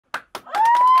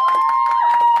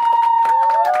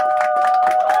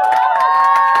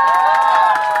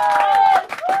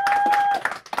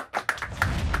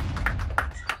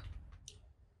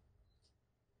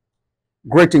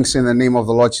Greetings in the name of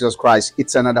the Lord Jesus Christ.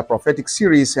 It's another prophetic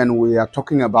series, and we are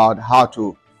talking about how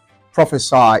to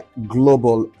prophesy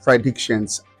global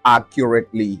predictions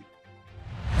accurately.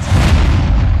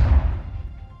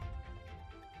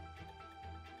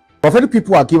 Prophetic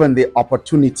people are given the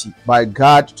opportunity by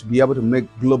God to be able to make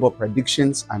global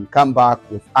predictions and come back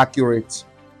with accurate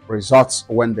results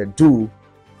when they do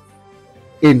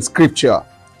in Scripture.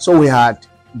 So we had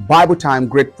Bible time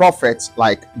great prophets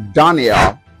like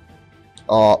Daniel,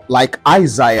 like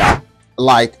Isaiah,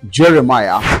 like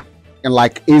Jeremiah, and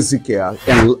like Ezekiel,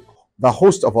 and the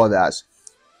host of others,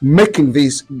 making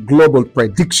these global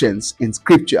predictions in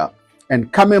Scripture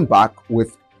and coming back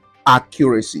with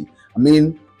accuracy. I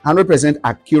mean, 100%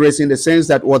 accuracy in the sense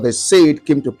that what they said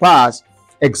came to pass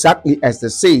exactly as they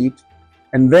said,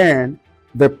 and then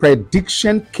the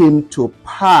prediction came to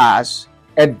pass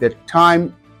at the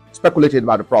time speculated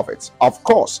by the prophets. Of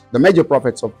course, the major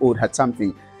prophets of old had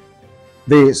something.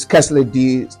 They scarcely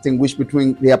distinguish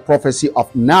between their prophecy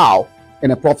of now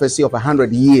and a prophecy of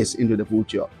 100 years into the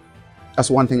future.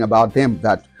 That's one thing about them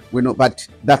that we know, but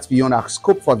that's beyond our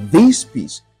scope for this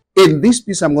piece. In this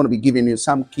piece, I'm going to be giving you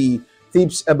some key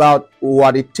tips about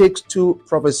what it takes to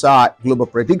prophesy global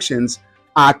predictions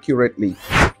accurately.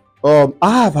 I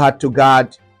have had to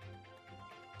guide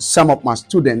some of my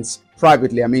students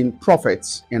privately, I mean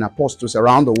prophets and apostles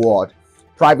around the world,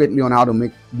 privately, on how to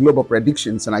make global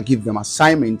predictions, and I give them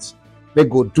assignments. They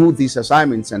go do these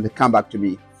assignments and they come back to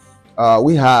me.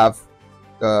 We have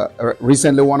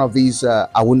recently one of these,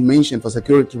 I wouldn't mention for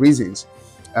security reasons,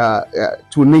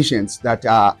 two nations that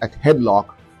are at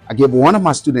headlock. I gave one of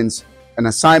my students an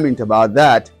assignment about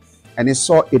that, and he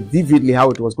saw it vividly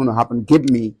how it was going to happen, gave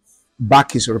me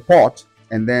back his report,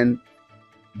 and then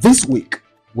this week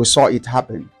we saw it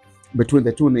happen between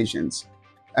the two nations,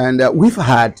 and we've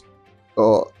had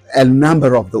a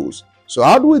number of those. So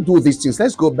how do we do these things?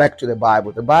 Let's go back to the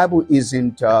Bible. The Bible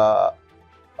isn't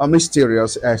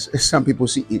mysterious as some people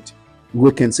see it.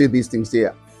 We can see these things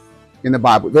there in the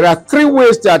Bible. There are three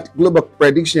ways that global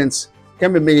predictions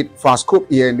can be made for our scope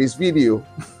here in this video,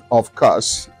 of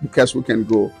course, because we can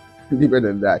go deeper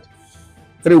than that.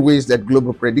 Three ways that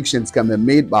global predictions can be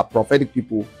made by prophetic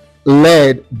people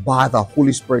led by the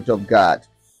Holy Spirit of God.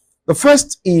 The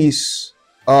first is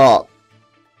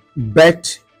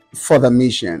bet for the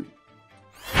mission.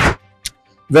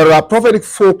 There are prophetic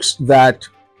folks that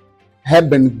have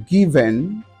been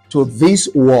given to this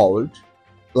world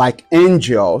like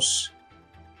angels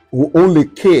who only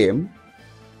came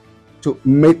to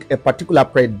make a particular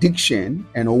prediction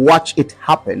and watch it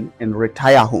happen and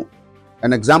retire home.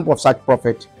 An example of such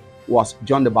prophet was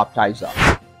John the Baptizer.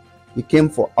 He came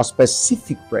for a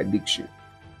specific prediction.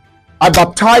 I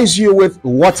baptize you with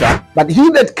water, but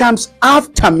he that comes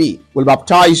after me will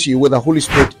baptize you with the Holy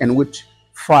Spirit and with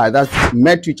fire. That's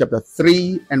Matthew chapter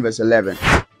 3 and verse 11.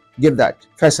 Give that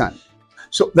first hand.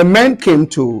 So the man came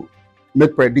to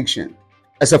make prediction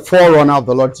as a forerunner of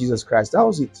the Lord Jesus Christ. That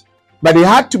was it. But he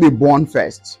had to be born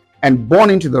first, and born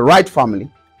into the right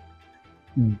family,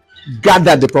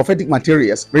 gathered the prophetic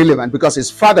materials relevant, because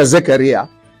his father Zechariah,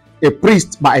 a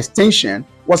priest by extension,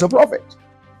 was a prophet.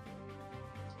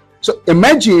 So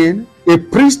imagine a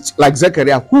priest like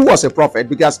Zechariah who was a prophet,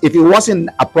 because if he wasn't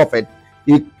a prophet,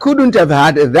 he couldn't have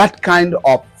had that kind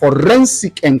of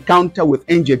forensic encounter with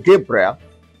angel Gabriel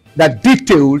that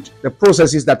detailed the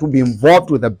processes that would be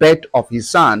involved with the birth of his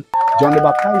son, John the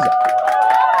Baptizer.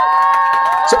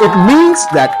 So it means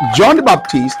that John the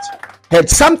Baptist had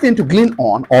something to glean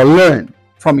on or learn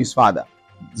from his father,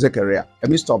 Zechariah. Let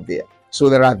me stop there. So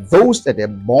there are those that are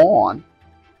born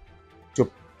to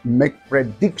make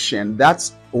prediction.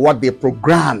 That's what they're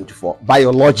programmed for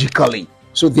biologically.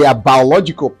 So they are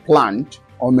biological plant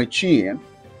or machine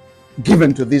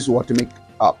given to this world to make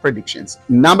predictions.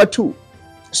 Number two,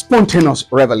 spontaneous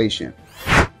revelation.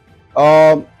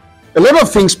 A lot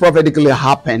of things prophetically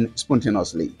happen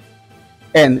spontaneously,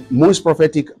 and most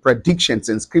prophetic predictions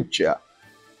in Scripture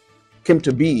came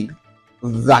to be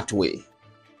that way,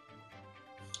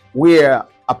 where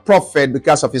a prophet,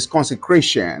 because of his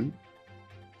consecration,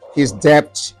 his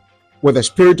depth with the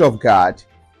Spirit of God,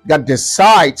 God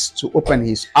decides to open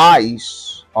his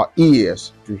eyes or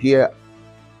ears to hear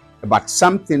about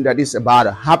something that is about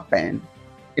to happen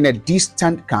in a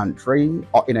distant country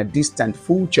or in a distant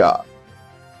future.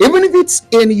 Even if it's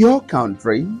in your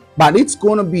country, but it's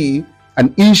going to be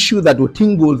an issue that will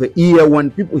tingle the ear when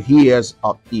people hear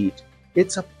of it.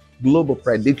 It's a global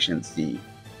prediction, see.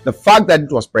 The fact that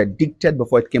it was predicted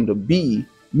before it came to be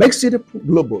makes it a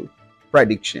global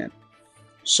prediction.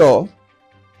 So,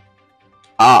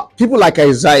 people like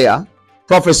Isaiah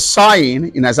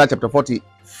prophesying in Isaiah chapter 40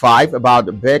 5 about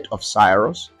the birth of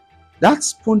Cyrus. That's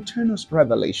spontaneous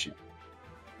revelation.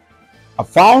 I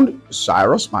found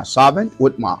Cyrus, my servant,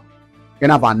 with my,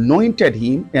 and I've anointed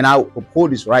him, and I will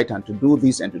uphold his right hand to do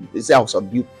this and to do this. I will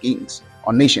subdue kings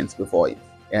or nations before him.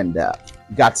 And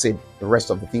God said the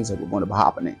rest of the things that were going to be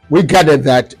happening. We gathered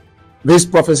that this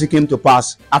prophecy came to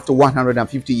pass after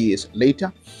 150 years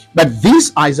later. But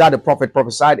this Isaiah the prophet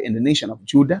prophesied in the nation of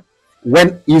Judah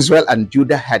when Israel and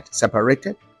Judah had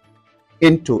separated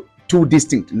into two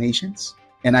distinct nations.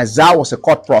 And Isaiah was a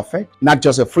court prophet, not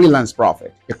just a freelance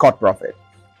prophet, a court prophet.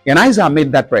 And Isaiah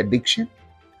made that prediction.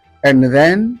 And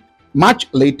then much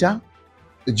later,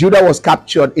 Judah was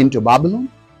captured into Babylon.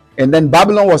 And then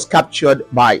Babylon was captured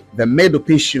by the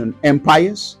Medo-Persian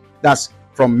empires. That's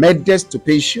from Medes to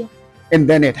Persia. And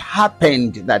then it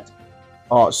happened that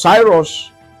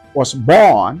Cyrus was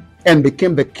born and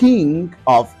became the king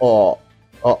of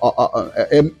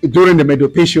during the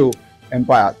Medo-Persian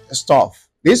empire stuff.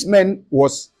 This man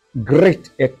was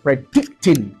great at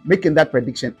predicting, making that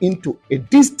prediction into a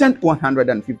distant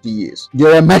 150 years.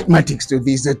 There are mathematics to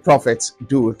these that prophets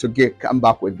do to come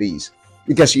back with these.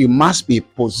 Because you must be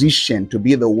positioned to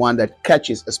be the one that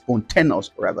catches a spontaneous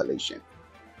revelation.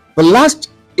 The last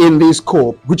in this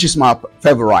scope, which is my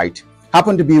favorite,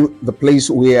 happened to be the place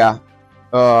where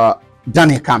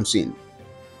Daniel comes in.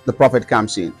 The prophet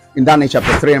comes in Daniel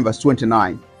chapter 3 and verse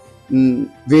 29.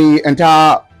 The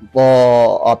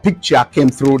entire picture came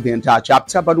through the entire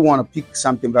chapter, but we want to pick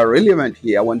something very relevant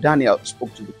here. When Daniel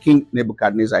spoke to the king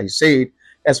Nebuchadnezzar, he said,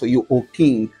 "As for you, O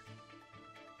king,"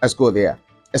 let's go there.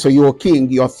 "As for you, O king,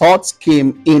 your thoughts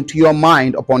came into your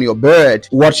mind upon your bed,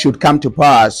 what should come to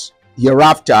pass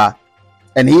hereafter,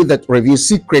 and he that reveals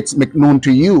secrets make known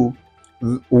to you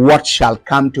what shall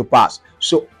come to pass."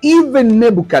 So even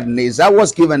Nebuchadnezzar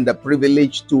was given the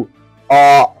privilege to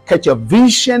catch a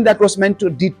vision that was meant to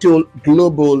detail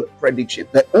global prediction.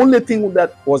 The only thing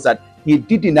that was that he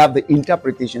didn't have the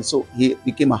interpretation, so he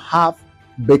became a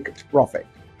half-baked prophet.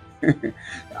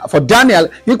 For Daniel,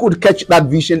 he could catch that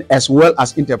vision as well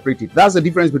as interpret it. That's the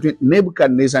difference between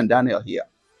Nebuchadnezzar and Daniel here.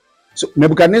 So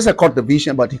Nebuchadnezzar caught the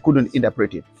vision, but he couldn't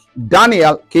interpret it.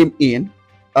 Daniel came in,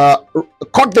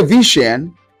 caught the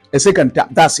vision a second time,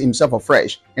 that's himself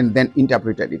afresh, and then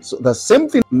interpreted it. So the same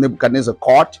thing Nebuchadnezzar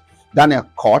caught, Daniel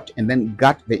caught, and then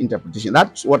got the interpretation.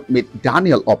 That's what made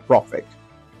Daniel a prophet.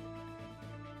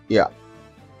 Yeah.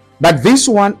 But this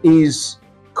one is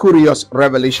curious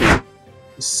revelation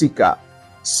seeker,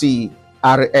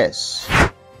 CRS.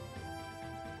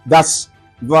 That's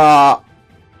the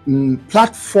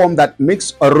platform that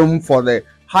makes a room for the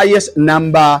highest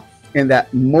number and the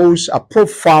most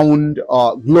profound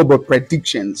global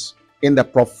predictions in the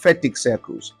prophetic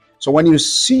circles. So when you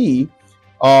see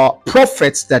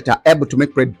prophets that are able to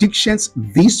make predictions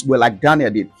this way, like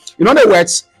Daniel did. In other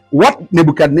words, what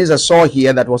Nebuchadnezzar saw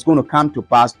here that was going to come to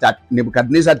pass, that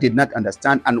Nebuchadnezzar did not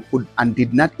understand and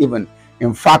did not even,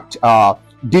 in fact,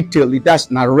 detail it,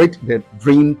 does narrate the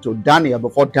dream to Daniel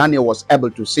before Daniel was able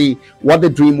to see what the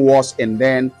dream was, and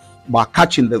then by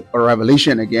catching the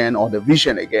revelation again or the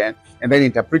vision again and then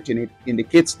interpreting it,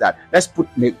 indicates that let's put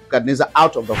Nebuchadnezzar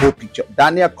out of the whole picture.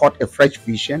 Daniel caught a fresh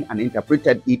vision and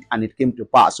interpreted it, and it came to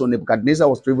pass. So Nebuchadnezzar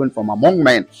was driven from among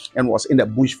men and was in the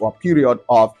bush for a period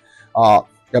of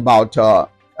about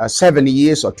 7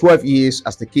 years or 12 years,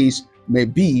 as the case may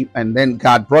be, and then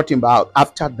God brought him out.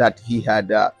 After that, he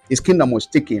had his kingdom was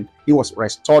taken. He was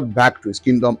restored back to his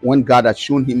kingdom when God had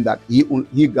shown him that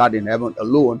he God in heaven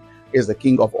alone is the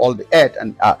king of all the earth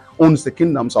and owns the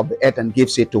kingdoms of the earth and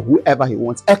gives it to whoever he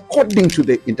wants, according to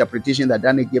the interpretation that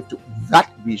Daniel gave to that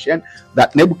vision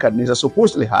that Nebuchadnezzar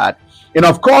supposedly had. And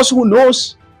of course, who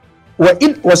knows,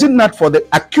 was it not for the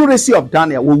accuracy of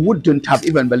Daniel, we wouldn't have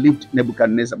even believed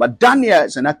Nebuchadnezzar. But Daniel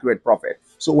is an accurate prophet.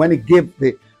 So when he gave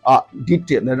the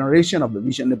detail, the narration of the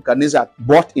vision, Nebuchadnezzar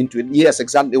bought into it. Yes,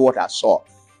 exactly what I saw.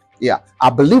 Yeah,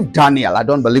 I believe Daniel. I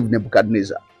don't believe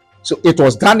Nebuchadnezzar. So it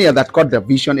was Daniel that caught the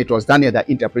vision. It was Daniel that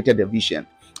interpreted the vision.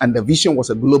 And the vision was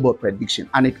a global prediction.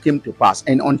 And it came to pass.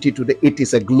 And until today, it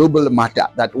is a global matter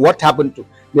that what happened to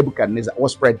Nebuchadnezzar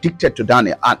was predicted to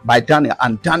Daniel by Daniel.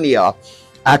 And Daniel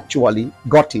actually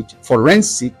got it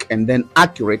forensic and then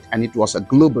accurate. And it was a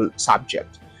global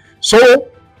subject.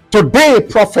 So today,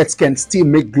 prophets can still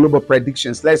make global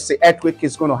predictions. Let's say earthquake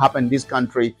is going to happen in this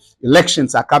country.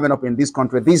 Elections are coming up in this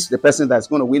country. This is the person that's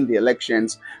going to win the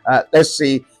elections. Let's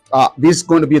say this is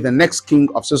going to be the next king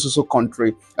of so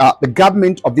country. The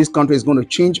government of this country is going to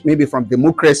change, maybe from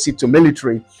democracy to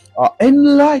military, and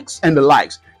the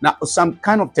likes. Now, some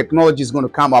kind of technology is going to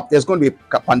come up. There's going to be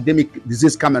a pandemic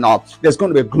disease coming up. There's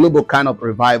going to be a global kind of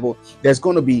revival. There's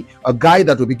going to be a guy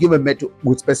that will be given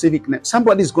with specific name.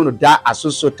 Somebody is going to die at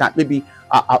so time. Maybe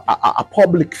a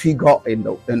public figure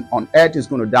on earth is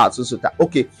going to die at so time.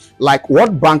 Okay, like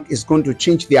World Bank is going to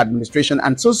change the administration,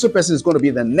 and so person is going to be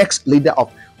the next leader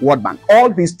of World Bank.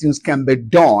 All these things can be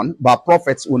done, but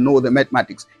prophets will know the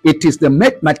mathematics. It is the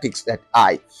mathematics that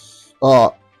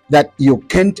that you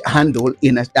can't handle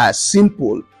in a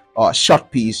simple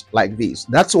short piece like this.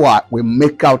 That's why we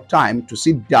make out time to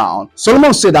sit down.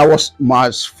 Solomon said, I was my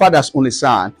father's only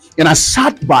son, and I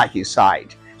sat by his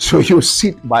side. So you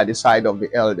sit by the side of the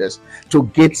elders to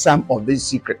get some of this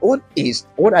secret. What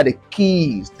are the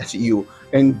keys that you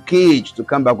engage to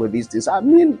come back with these things? I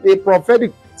mean, the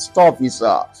prophetic stuff is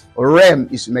realm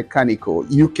is mechanical.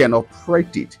 You can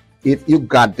operate it if you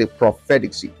got the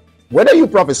prophetic seed. Whether you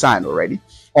prophesying already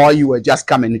or you were just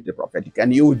coming into the prophetic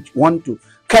and you want to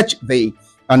catch the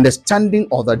understanding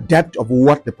or the depth of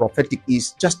what the prophetic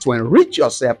is, just to enrich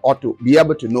yourself or to be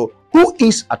able to know who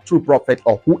is a true prophet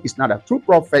or who is not a true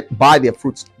prophet by their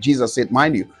fruits. Jesus said,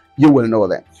 mind you, you will know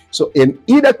them. So in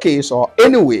either case or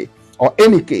any way or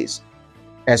any case,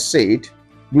 as said,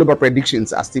 global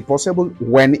predictions are still possible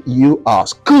when you are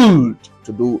schooled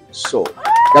to do so.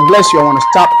 God bless you. I want to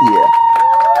stop here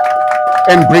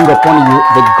and bring upon you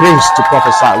the grace to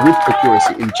prophesy with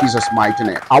accuracy in Jesus' mighty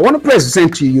name. I want to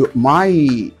present to you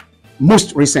my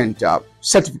most recent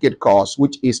certificate course,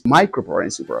 which is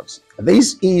microforensic prophecy.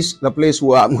 This is the place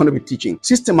where I'm going to be teaching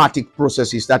systematic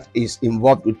processes that is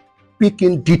involved with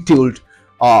picking detailed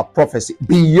prophecy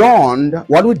beyond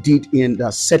what we did in the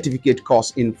certificate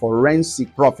course in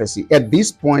forensic prophecy. At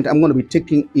this point, I'm going to be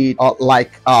taking it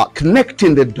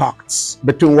connecting the dots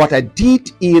between what I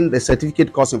did in the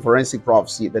certificate course in forensic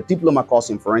prophecy, the diploma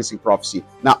course in forensic prophecy,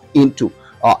 now into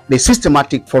the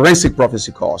systematic forensic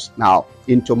prophecy course, now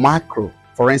into macro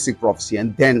forensic prophecy,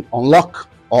 and then unlock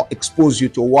or expose you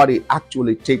to what it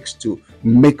actually takes to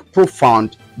make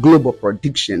profound global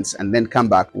predictions and then come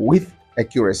back with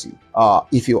accuracy.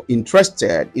 If you're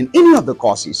interested in any of the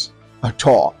courses at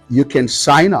all, you can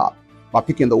sign up by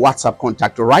picking the WhatsApp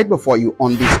contact right before you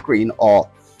on the screen or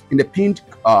in the pinned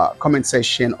comment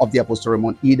section of the Apostle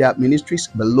Raymond Ida Ministries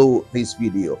below this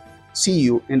video. See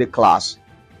you in the class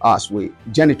as we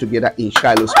journey together in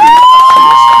Shiloh's Spirit.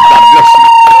 God bless you.